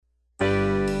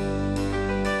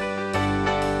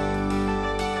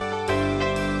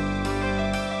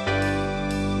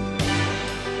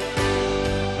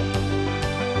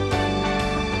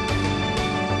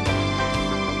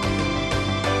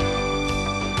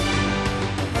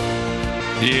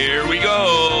Here we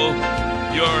go.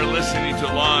 You're listening to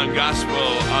Law and Gospel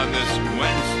on this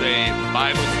Wednesday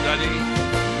Bible study,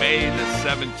 May the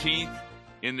 17th,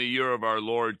 in the year of our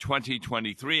Lord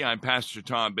 2023. I'm Pastor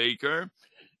Tom Baker,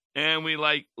 and we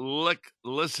like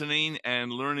listening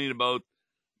and learning about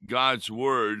God's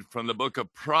Word from the book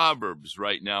of Proverbs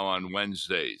right now on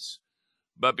Wednesdays.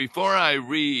 But before I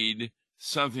read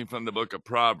something from the book of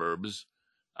Proverbs,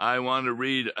 I want to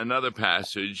read another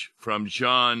passage from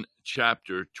John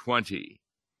chapter 20.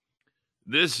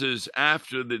 This is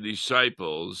after the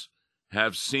disciples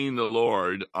have seen the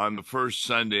Lord on the first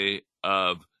Sunday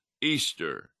of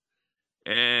Easter.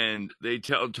 And they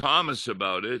tell Thomas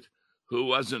about it, who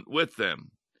wasn't with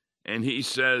them. And he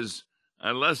says,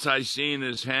 "Unless I see in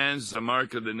his hands the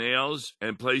mark of the nails,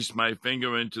 and place my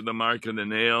finger into the mark of the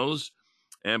nails,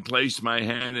 and place my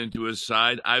hand into his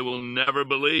side, I will never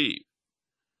believe."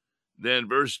 Then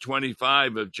verse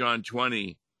 25 of John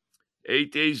 20,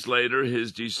 8 days later,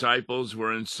 his disciples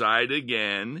were inside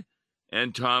again,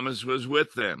 and Thomas was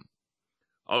with them.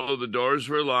 Although the doors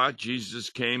were locked, Jesus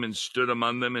came and stood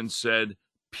among them and said,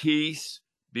 "Peace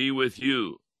be with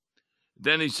you."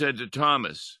 Then he said to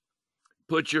Thomas,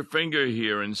 "Put your finger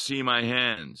here and see my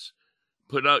hands.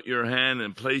 Put out your hand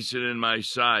and place it in my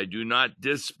side. Do not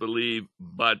disbelieve,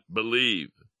 but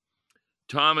believe."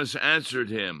 Thomas answered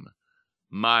him,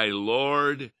 "My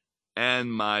Lord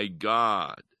and my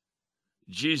God."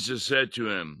 Jesus said to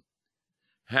him,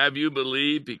 "Have you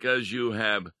believed because you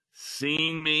have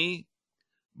seen me?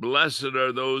 Blessed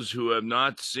are those who have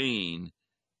not seen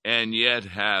and yet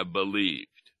have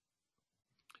believed."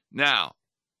 Now,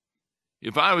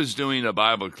 if I was doing a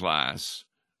Bible class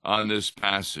on this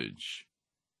passage,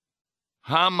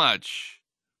 how much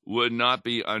would not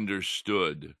be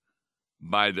understood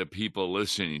by the people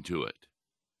listening to it?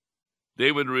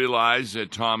 They would realize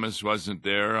that Thomas wasn't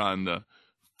there on the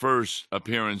first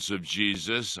appearance of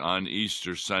Jesus on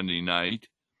Easter Sunday night.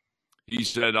 He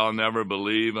said, "I'll never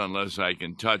believe unless I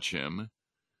can touch him."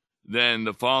 Then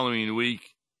the following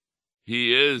week,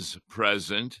 he is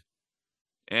present,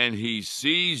 and he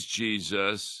sees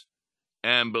Jesus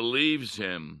and believes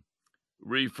him,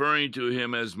 referring to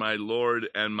him as my Lord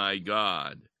and my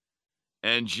God.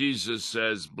 And Jesus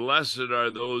says, "Blessed are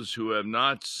those who have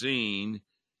not seen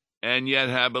and yet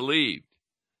have believed,"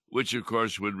 which of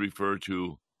course would refer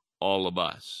to all of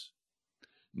us.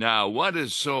 Now, what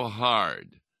is so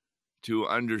hard to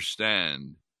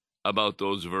understand about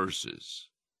those verses?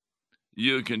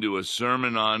 You can do a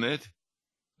sermon on it,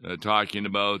 talking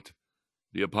about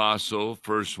the apostle,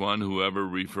 first one who ever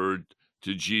referred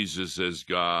to Jesus as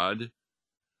God,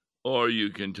 or you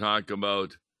can talk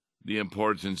about the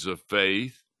importance of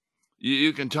faith.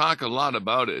 You can talk a lot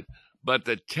about it, but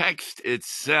the text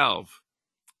itself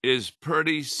is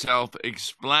pretty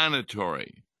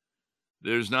self-explanatory.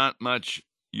 There's not much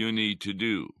you need to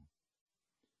do.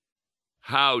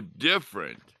 How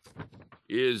different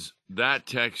is that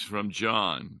text from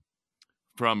John,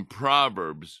 from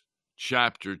Proverbs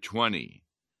chapter 20?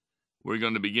 We're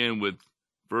going to begin with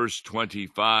verse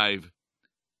 25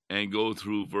 and go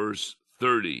through verse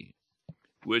 30,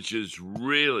 which is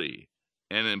really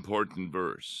an important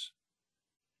verse.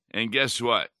 And guess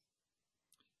what?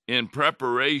 In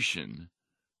preparation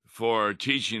for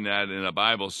teaching that in a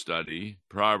Bible study,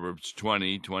 Proverbs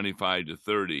 20, 25 to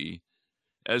 30,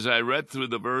 as I read through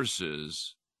the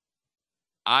verses,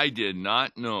 I did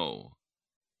not know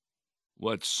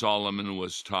what Solomon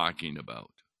was talking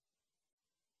about.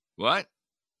 What?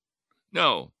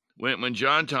 No. When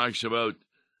John talks about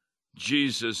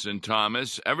Jesus and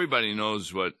Thomas, everybody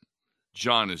knows what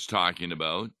John is talking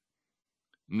about.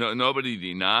 Nobody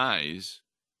denies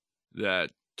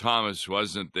that Thomas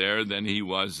wasn't there, then he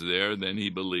was there, then he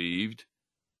believed.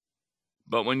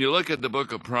 But when you look at the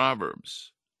book of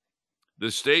Proverbs,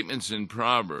 the statements in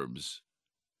Proverbs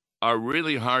are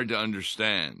really hard to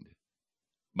understand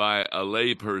by a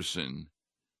lay person,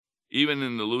 even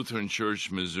in the Lutheran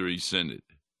Church Missouri Synod,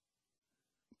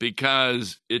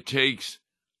 because it takes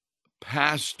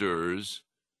pastors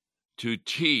to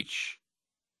teach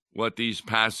what these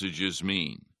passages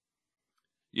mean.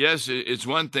 Yes, it's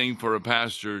one thing for a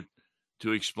pastor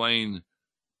to explain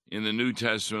in the New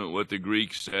Testament what the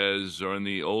Greek says, or in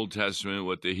the Old Testament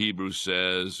what the Hebrew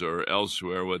says, or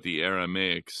elsewhere what the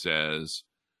Aramaic says.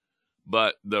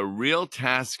 But the real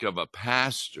task of a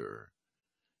pastor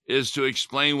is to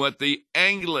explain what the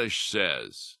English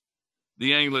says,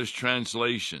 the English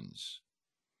translations.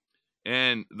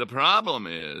 And the problem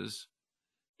is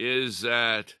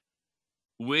that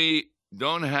we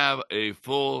don't have a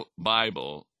full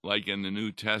Bible like in the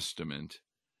New Testament,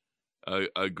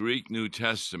 a Greek New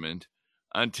Testament,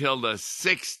 until the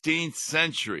 16th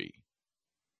century.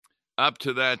 Up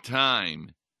to that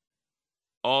time,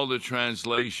 all the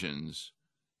translations,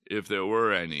 if there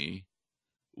were any,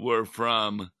 were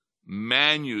from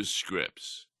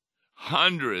manuscripts,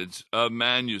 hundreds of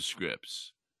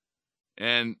manuscripts,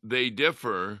 and they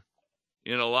differ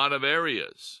in a lot of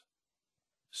areas.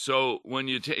 So when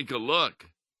you take a look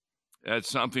at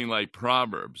something like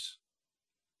Proverbs,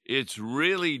 it's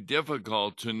really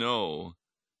difficult to know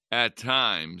at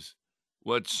times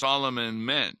what Solomon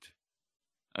meant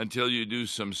until you do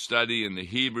some study in the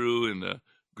Hebrew and the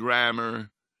grammar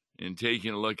and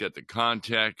taking a look at the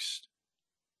context.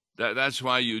 That's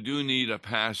why you do need a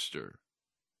pastor,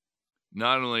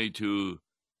 not only to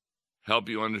help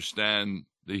you understand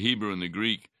the Hebrew and the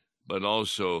Greek, but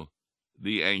also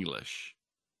the English.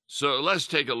 So let's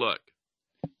take a look.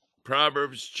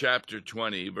 Proverbs chapter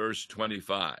 20, verse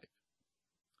 25.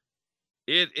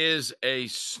 It is a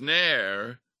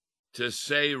snare to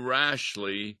say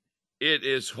rashly, it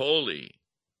is holy,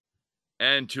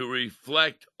 and to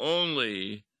reflect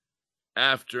only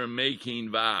after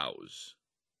making vows.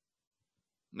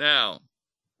 Now,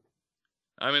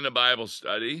 I'm in a Bible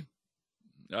study.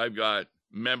 I've got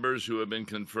members who have been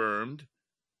confirmed,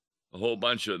 a whole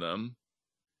bunch of them,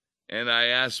 and I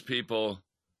ask people,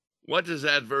 what does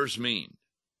that verse mean?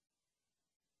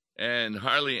 And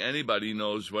hardly anybody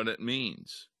knows what it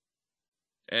means.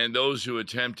 And those who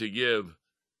attempt to give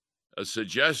a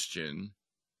suggestion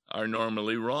are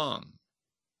normally wrong.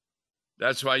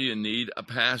 That's why you need a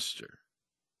pastor.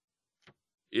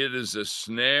 It is a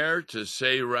snare to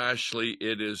say rashly,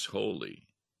 it is holy.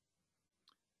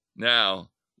 Now,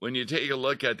 when you take a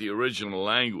look at the original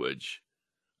language,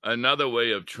 another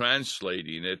way of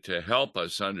translating it to help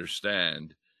us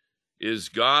understand is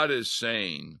God is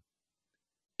saying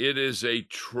it is a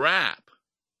trap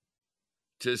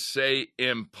to say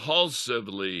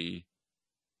impulsively,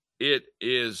 it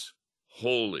is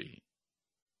holy.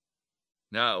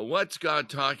 Now, what's God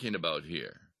talking about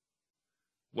here?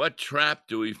 What trap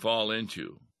do we fall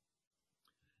into?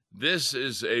 This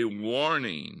is a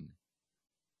warning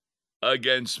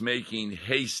against making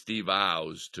hasty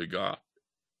vows to God.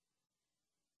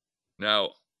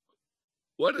 Now,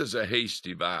 what is a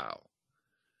hasty vow?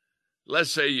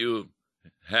 Let's say you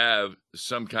have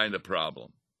some kind of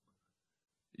problem.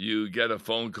 You get a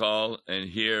phone call and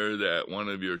hear that one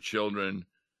of your children,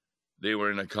 they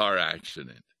were in a car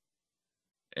accident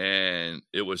and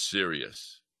it was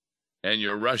serious. And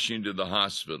you're rushing to the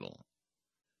hospital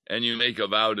and you make a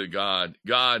vow to God,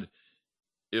 God,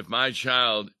 if my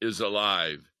child is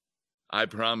alive, I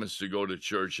promise to go to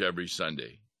church every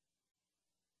Sunday.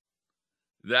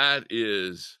 That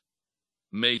is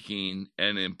making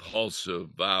an impulsive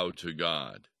vow to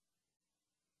God.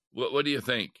 What do you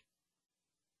think?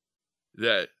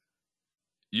 That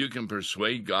you can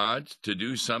persuade God to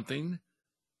do something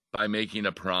by making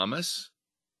a promise?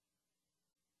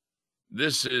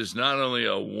 This is not only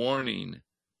a warning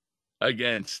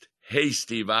against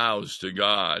hasty vows to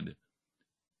God,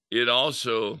 it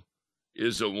also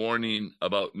is a warning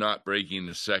about not breaking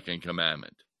the second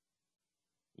commandment.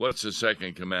 What's the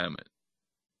second commandment?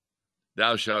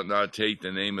 Thou shalt not take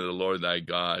the name of the Lord thy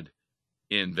God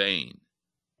in vain.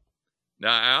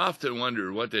 Now, I often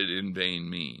wonder, what did in vain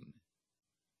mean?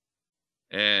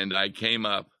 And I came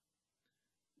up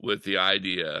with the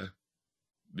idea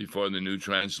before the new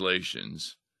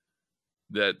translations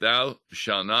that thou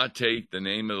shalt not take the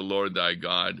name of the Lord thy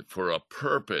God for a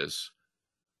purpose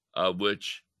of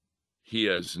which he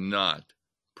has not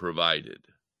provided.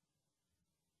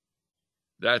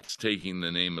 That's taking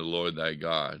the name of the Lord thy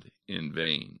God in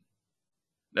vain.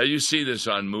 Now, you see this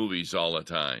on movies all the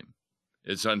time.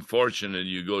 It's unfortunate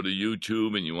you go to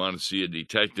YouTube and you want to see a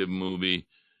detective movie,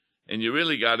 and you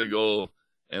really got to go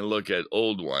and look at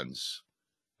old ones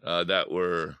that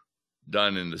were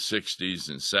done in the 60s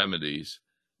and 70s,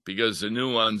 because the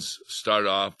new ones start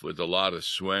off with a lot of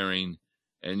swearing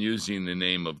and using the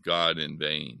name of God in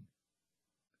vain.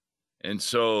 And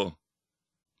so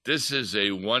this is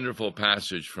a wonderful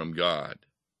passage from God.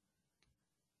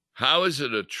 How is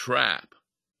it a trap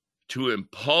to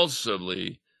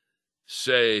impulsively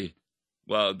say,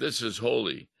 well, this is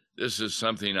holy. This is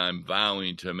something I'm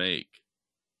vowing to make?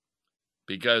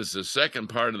 Because the second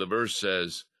part of the verse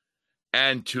says,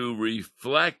 and to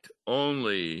reflect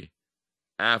only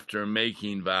after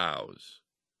making vows.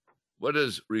 What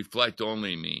does reflect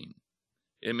only mean?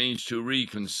 It means to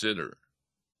reconsider.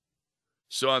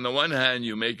 So on the one hand,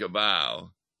 you make a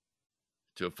vow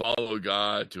to follow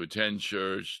God, to attend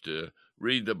church, to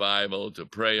read the Bible, to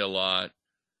pray a lot,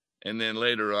 and then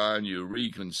later on you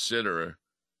reconsider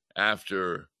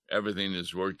after everything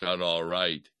has worked out all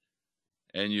right,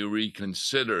 and you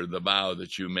reconsider the vow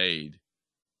that you made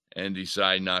and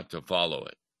decide not to follow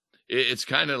it. It's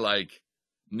kind of like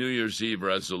New Year's Eve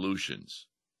resolutions.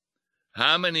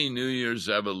 How many New Year's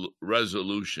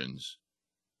resolutions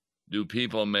do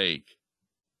people make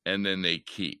and then they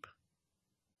keep?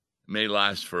 It may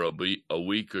last for a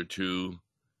week or two,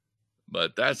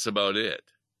 but that's about it.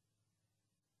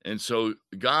 And so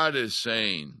God is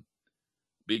saying,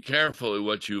 be careful of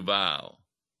what you vow.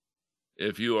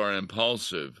 If you are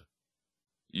impulsive,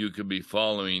 you could be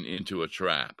falling into a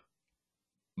trap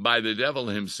by the devil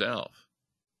himself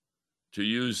to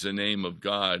use the name of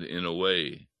God in a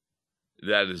way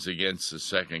that is against the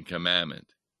second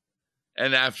commandment.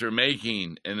 And after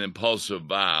making an impulsive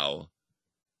vow,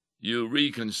 you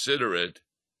reconsider it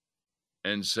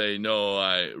and say, no,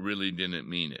 I really didn't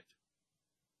mean it.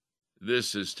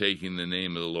 This is taking the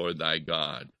name of the Lord thy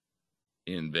God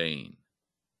in vain.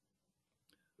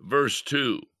 Verse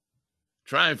 2,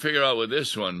 try and figure out what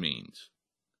this one means.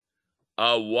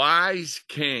 A wise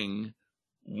king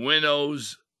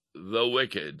winnows the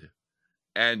wicked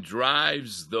and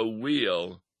drives the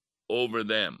wheel over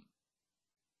them.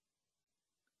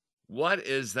 What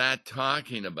is that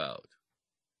talking about?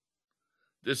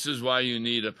 This is why you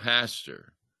need a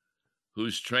pastor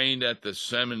who's trained at the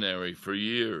seminary for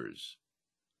years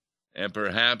and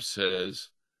perhaps has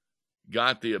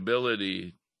got the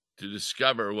ability to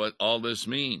discover what all this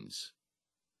means.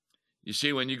 You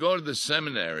see, when you go to the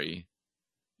seminary,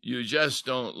 you just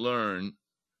don't learn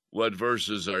what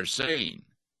verses are saying,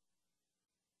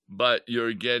 but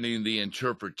you're getting the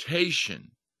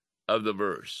interpretation of the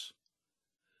verse.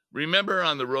 Remember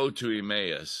on the road to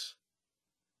Emmaus,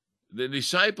 the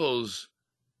disciples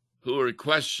who were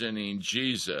questioning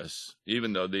Jesus,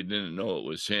 even though they didn't know it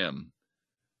was him,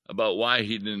 about why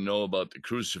he didn't know about the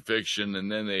crucifixion, and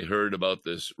then they heard about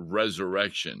this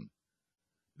resurrection.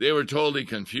 They were totally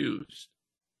confused.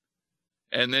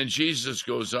 And then Jesus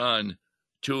goes on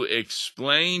to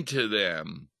explain to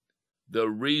them the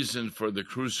reason for the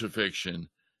crucifixion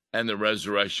and the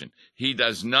resurrection. He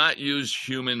does not use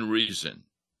human reason.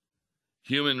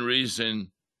 Human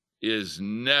reason is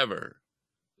never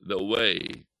the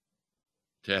way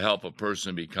to help a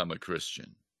person become a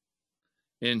Christian.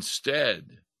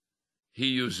 Instead, he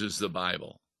uses the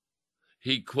Bible.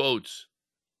 He quotes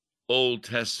Old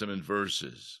Testament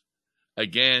verses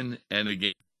again and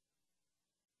again.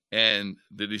 And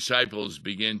the disciples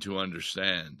begin to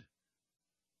understand.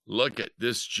 Look at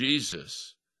this,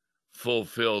 Jesus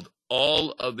fulfilled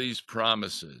all of these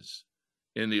promises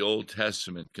in the Old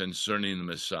Testament concerning the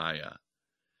Messiah.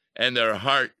 And their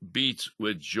heart beats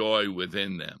with joy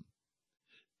within them.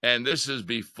 And this is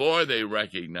before they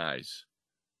recognize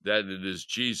that it is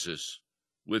Jesus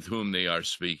with whom they are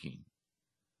speaking.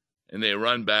 And they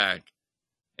run back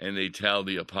and they tell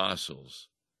the apostles.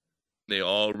 They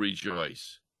all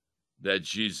rejoice that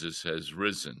Jesus has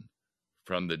risen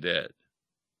from the dead.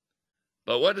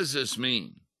 But what does this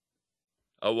mean?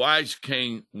 A wise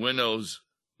king winnows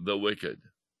the wicked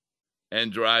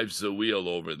and drives the wheel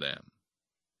over them.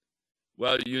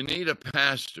 Well, you need a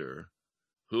pastor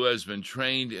who has been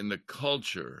trained in the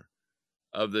culture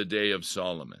of the day of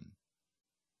Solomon.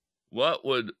 What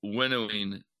would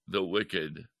winnowing the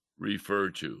wicked refer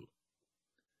to?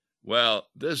 Well,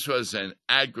 this was an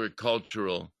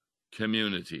agricultural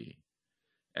community.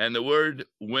 And the word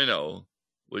winnow,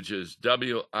 which is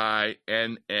W-I-N-N-O-W-S,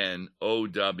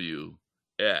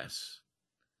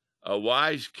 a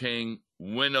wise king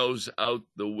winnows out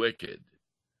the wicked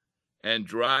and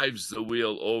drives the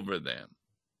wheel over them.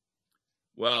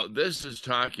 Well, this is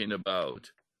talking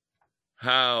about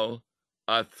how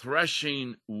a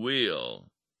threshing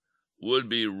wheel would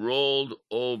be rolled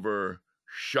over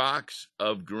shocks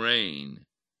of grain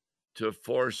to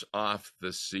force off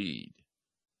the seed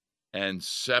and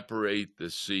separate the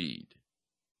seed.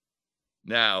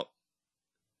 Now,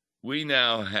 we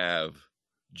now have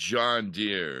John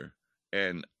Deere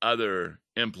and other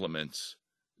implements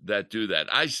that do that.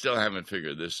 I still haven't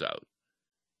figured this out.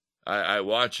 I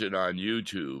watch it on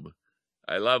YouTube.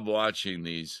 I love watching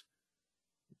these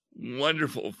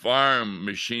wonderful farm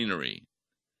machinery.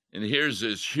 And here's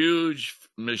this huge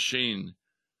machine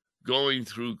going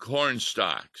through corn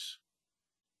stalks.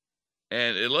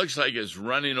 And it looks like it's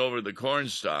running over the corn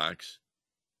stalks.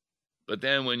 But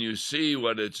then when you see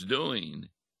what it's doing,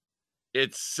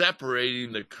 it's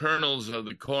separating the kernels of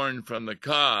the corn from the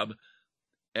cob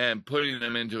and putting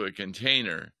them into a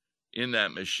container in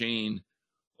that machine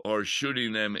or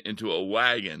shooting them into a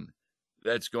wagon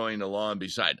that's going along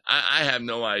beside. I have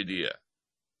no idea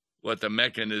what the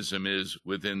mechanism is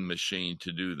within the machine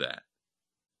to do that.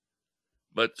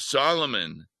 But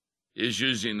Solomon is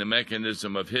using the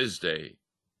mechanism of his day,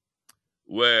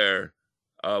 where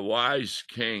a wise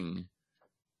king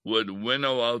would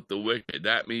winnow out the wicked.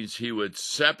 That means he would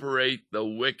separate the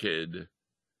wicked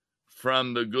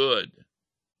from the good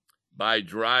by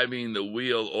driving the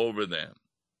wheel over them.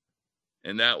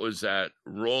 And that was that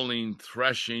rolling,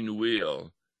 threshing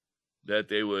wheel that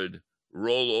they would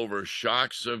roll over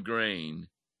shocks of grain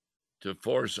to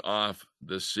force off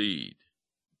the seed.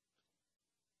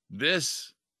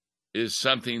 This is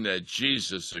something that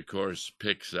Jesus, of course,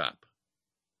 picks up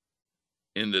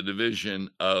in the division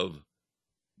of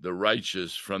the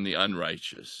righteous from the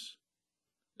unrighteous.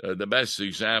 The best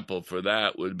example for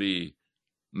that would be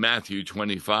Matthew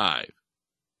 25,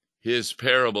 his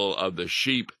parable of the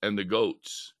sheep and the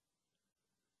goats.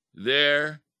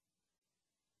 There,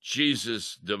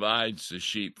 Jesus divides the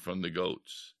sheep from the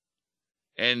goats.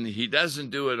 And he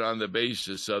doesn't do it on the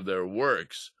basis of their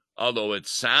works, although it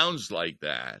sounds like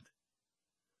that,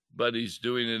 but he's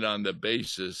doing it on the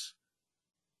basis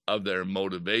of their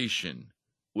motivation,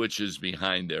 which is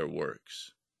behind their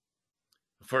works.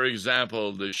 For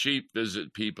example, the sheep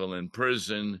visit people in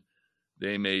prison.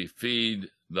 They may feed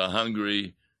the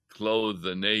hungry, clothe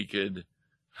the naked,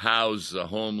 house the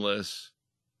homeless.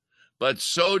 But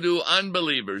so do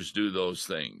unbelievers do those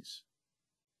things.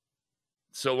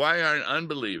 So why aren't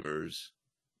unbelievers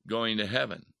going to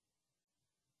heaven?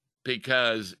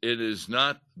 Because it is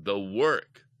not the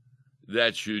work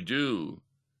that you do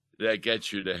that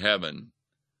gets you to heaven,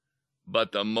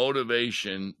 but the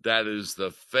motivation, that is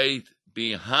the faith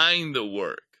behind the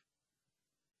work.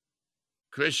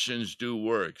 Christians do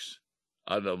works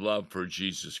out of love for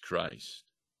Jesus Christ.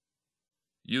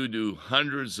 You do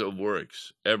hundreds of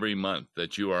works every month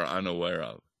that you are unaware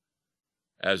of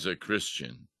as a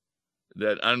Christian,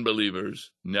 that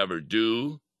unbelievers never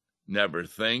do, never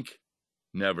think,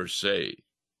 never say,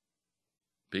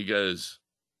 because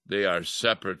they are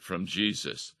separate from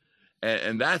Jesus.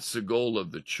 And that's the goal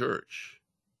of the church,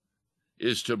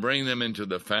 is to bring them into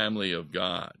the family of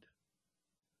God.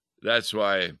 That's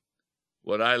why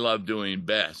what I love doing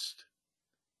best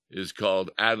is called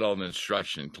adult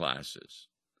instruction classes,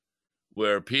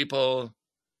 where people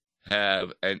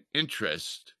have an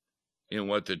interest in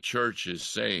what the church is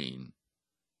saying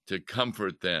to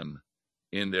comfort them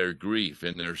in their grief,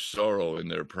 in their sorrow, in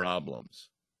their problems.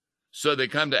 So they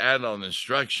come to adult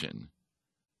instruction,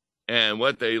 and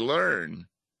what they learn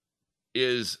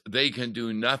is they can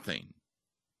do nothing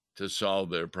to solve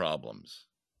their problems.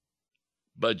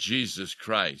 But Jesus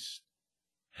Christ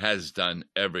has done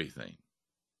everything.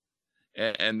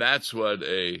 And that's what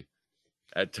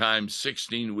at times,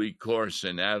 16-week course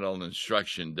in adult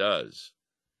instruction does.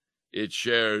 It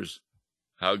shares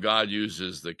how God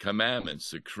uses the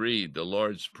commandments, the creed, the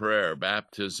Lord's Prayer,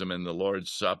 baptism, and the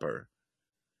Lord's Supper,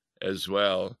 as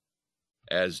well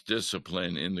as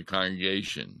discipline in the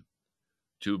congregation,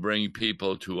 to bring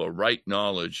people to a right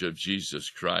knowledge of Jesus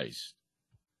Christ.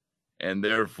 And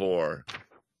therefore,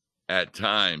 at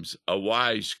times, a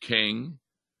wise king,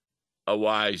 a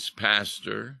wise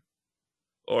pastor,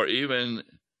 or even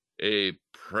a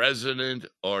president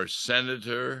or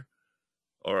senator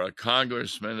or a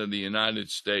congressman of the United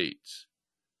States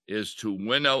is to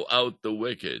winnow out the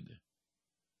wicked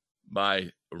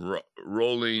by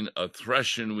rolling a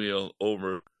threshing wheel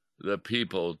over the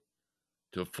people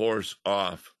to force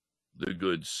off the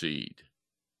good seed.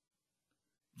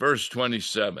 Verse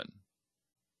 27.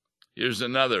 Here's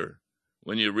another,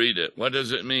 when you read it, what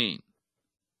does it mean?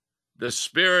 The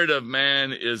spirit of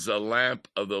man is the lamp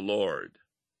of the Lord,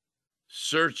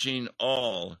 searching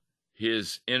all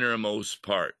his innermost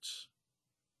parts.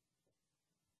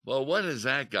 Well, what has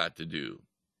that got to do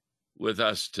with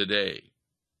us today?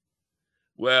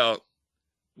 Well,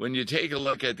 when you take a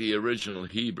look at the original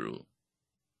Hebrew,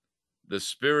 the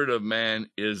spirit of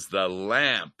man is the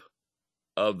lamp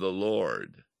of the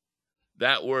Lord.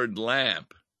 That word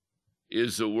lamp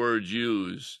is the word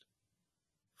used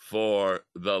for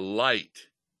the light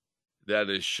that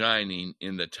is shining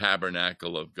in the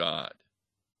tabernacle of God.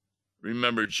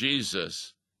 Remember,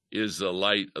 Jesus is the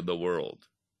light of the world.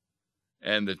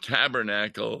 And the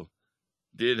tabernacle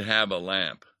did have a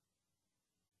lamp.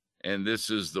 And this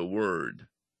is the word.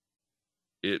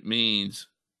 It means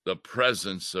the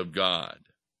presence of God.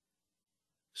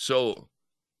 So,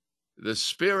 the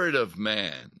spirit of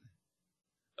man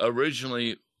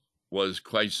originally was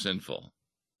quite sinful.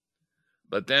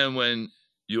 But then when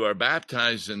you are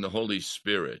baptized in the Holy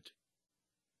Spirit,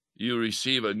 you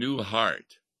receive a new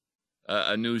heart,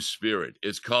 a new spirit.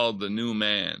 It's called the new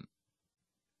man.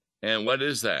 And what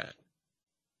is that?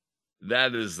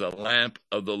 That is the lamp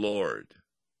of the Lord.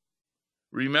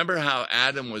 Remember how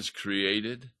Adam was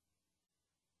created?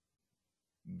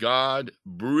 God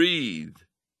breathed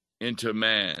into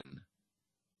man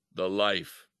the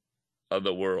life of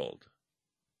the world.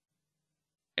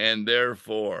 And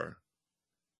therefore,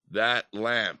 that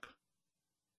lamp,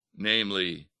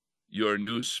 namely your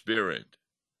new spirit,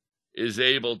 is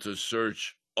able to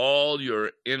search all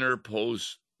your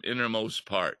innermost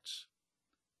parts.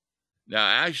 Now,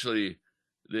 actually,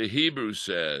 the Hebrew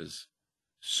says,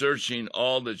 searching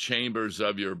all the chambers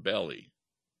of your belly.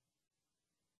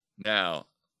 Now,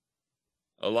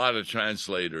 a lot of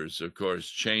translators, of course,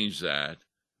 change that,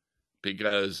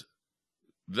 because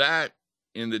that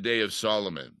in the day of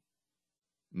Solomon,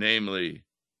 namely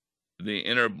the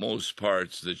innermost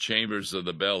parts, the chambers of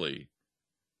the belly,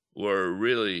 were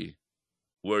really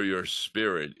where your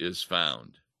spirit is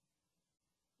found.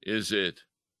 Is it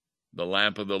the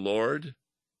lamp of the Lord,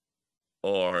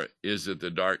 or is it the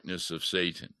darkness of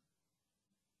Satan?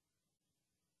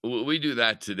 We do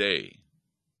that today.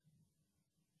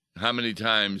 How many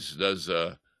times does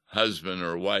a husband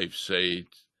or wife say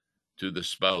to the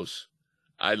spouse,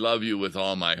 I love you with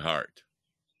all my heart?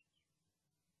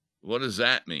 What does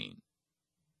that mean?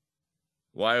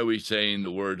 Why are we saying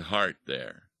the word heart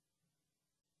there?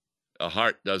 A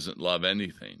heart doesn't love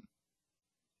anything.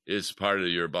 It's part of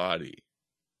your body.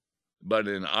 But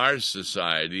in our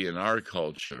society, in our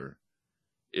culture,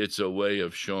 it's a way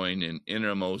of showing an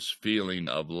innermost feeling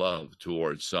of love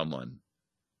towards someone,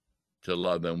 to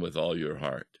love them with all your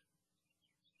heart.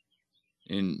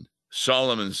 In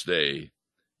Solomon's day,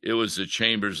 it was the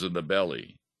chambers of the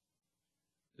belly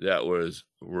that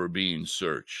were being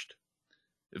searched.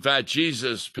 In fact,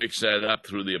 Jesus picks that up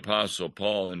through the Apostle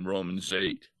Paul in Romans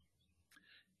 8.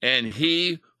 And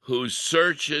he who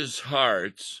searches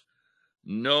hearts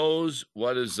knows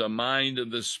what is the mind of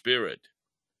the Spirit,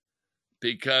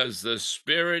 because the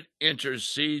Spirit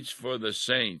intercedes for the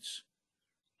saints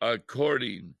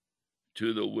according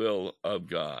to the will of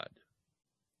God.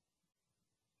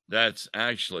 That's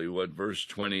actually what verse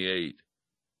 27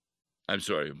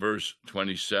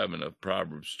 of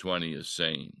Proverbs 20 is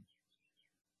saying,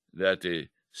 that the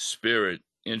Spirit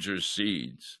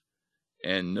intercedes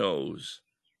and knows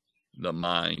the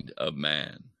mind of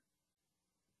man.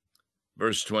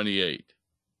 Verse 28,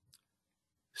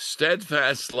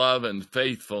 steadfast love and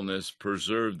faithfulness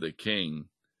preserve the king,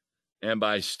 and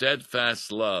by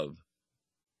steadfast love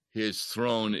his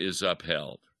throne is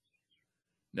upheld.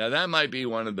 Now that might be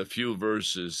one of the few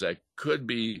verses that could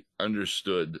be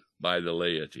understood by the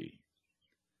laity,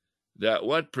 that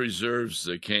what preserves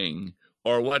the king,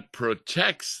 or what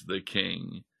protects the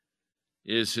king,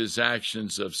 is his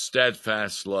actions of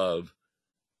steadfast love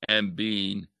and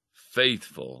being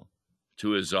faithful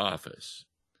to his office.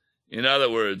 In other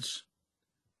words,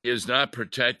 he is not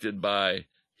protected by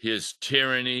his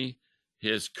tyranny,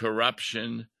 his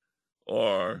corruption,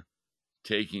 or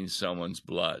taking someone's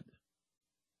blood.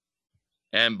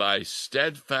 And by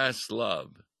steadfast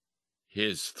love,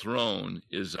 his throne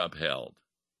is upheld.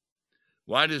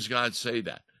 Why does God say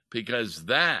that? Because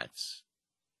that's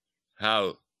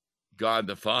how God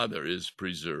the Father is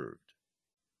preserved,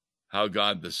 how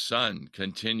God the Son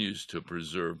continues to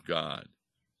preserve God,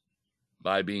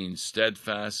 by being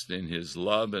steadfast in his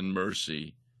love and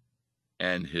mercy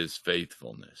and his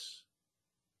faithfulness.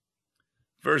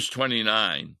 Verse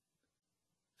 29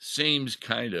 seems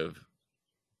kind of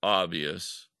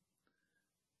obvious.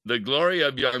 The glory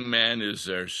of young men is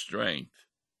their strength,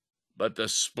 but the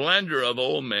splendor of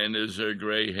old men is their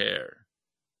gray hair.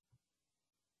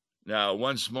 Now,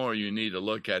 once more, you need to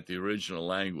look at the original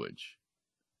language,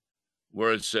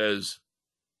 where it says,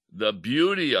 the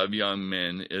beauty of young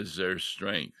men is their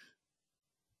strength,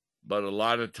 but a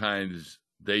lot of times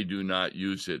they do not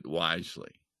use it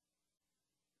wisely.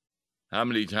 How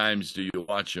many times do you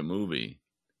watch a movie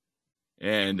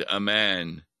and a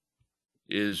man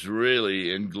is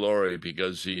really in glory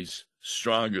because he's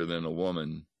stronger than a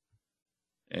woman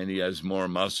and he has more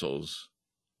muscles,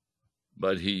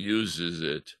 but he uses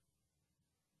it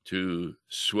to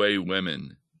sway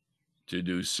women to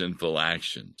do sinful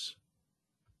actions?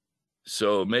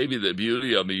 So maybe the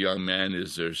beauty of a young man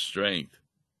is their strength,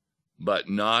 but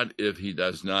not if he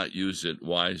does not use it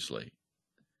wisely.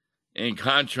 In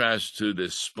contrast to the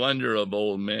splendor of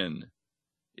old men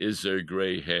is their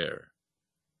gray hair.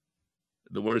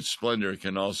 The word splendor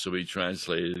can also be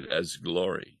translated as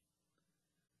glory.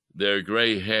 Their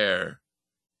gray hair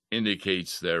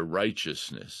indicates their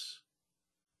righteousness.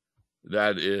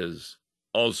 That is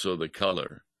also the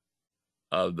color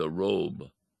of the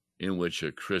robe in which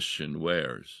a Christian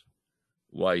wears,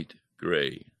 white,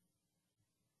 gray.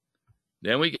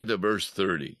 Then we get to verse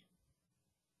 30.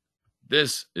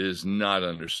 This is not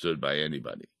understood by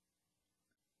anybody.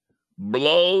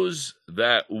 Blows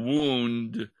that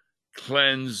wound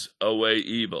cleanse away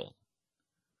evil.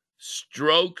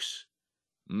 Strokes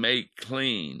make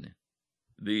clean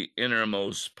the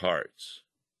innermost parts.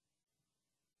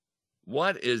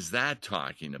 What is that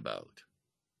talking about?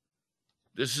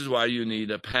 This is why you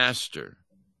need a pastor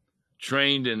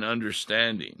trained in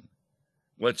understanding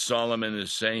what Solomon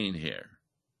is saying here.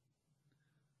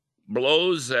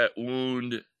 Blows that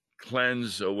wound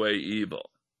cleanse away evil.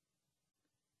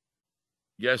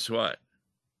 Guess what?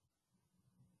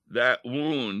 That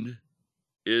wound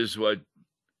is what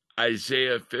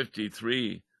Isaiah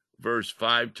 53 verse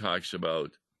 5 talks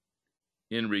about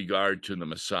in regard to the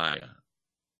Messiah.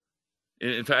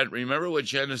 In fact, remember what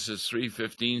Genesis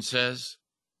 3:15 says?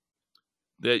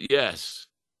 That yes,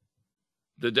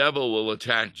 the devil will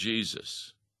attack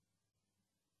Jesus.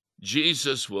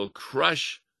 Jesus will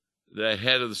crush the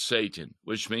head of Satan,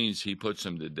 which means he puts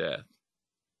him to death.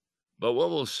 But what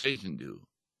will Satan do?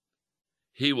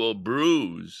 He will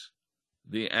bruise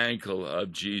the ankle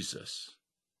of Jesus.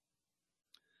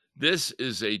 This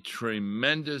is a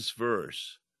tremendous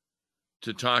verse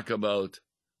to talk about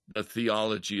the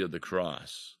theology of the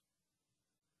cross,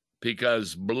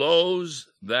 because blows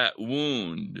that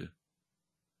wound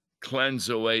cleanse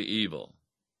away evil.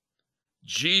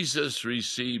 Jesus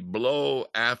received blow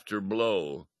after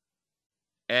blow,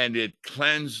 and it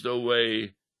cleansed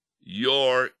away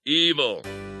your evil.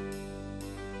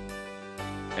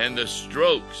 And the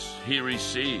strokes he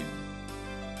received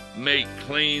make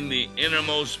clean the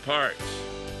innermost parts.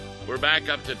 We're back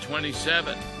up to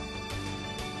 27.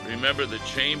 Remember the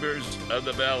chambers of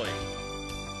the belly.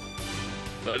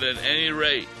 But at any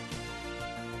rate,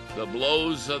 the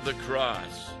blows of the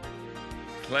cross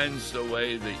cleansed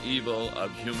away the evil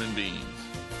of human beings.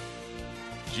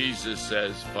 Jesus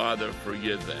says, Father,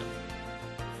 forgive them,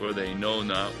 for they know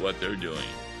not what they're doing.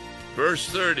 Verse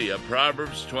 30 of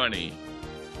Proverbs 20.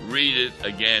 Read it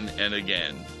again and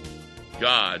again.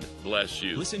 God bless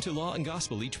you. Listen to Law and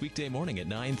Gospel each weekday morning at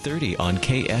 9:30 on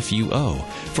KFUO.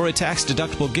 For a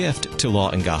tax-deductible gift to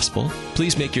Law and Gospel,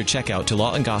 please make your check out to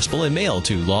Law and Gospel and mail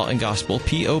to Law and Gospel,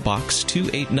 P.O. Box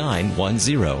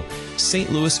 28910,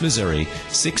 St. Louis, Missouri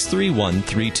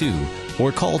 63132,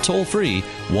 or call toll-free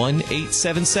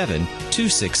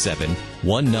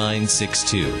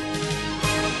 1-877-267-1962.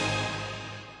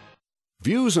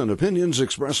 Views and opinions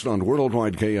expressed on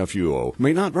Worldwide KFUO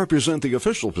may not represent the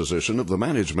official position of the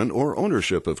management or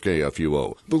ownership of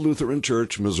KFUO, the Lutheran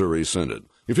Church Missouri Synod.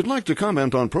 If you'd like to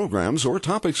comment on programs or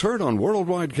topics heard on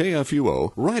Worldwide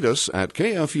KFUO, write us at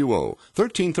KFUO,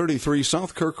 1333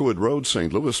 South Kirkwood Road,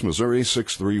 St. Louis, Missouri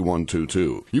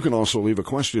 63122. You can also leave a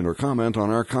question or comment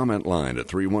on our comment line at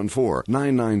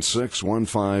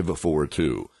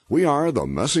 314-996-1542. We are the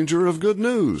messenger of good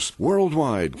news,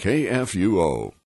 Worldwide KFUO.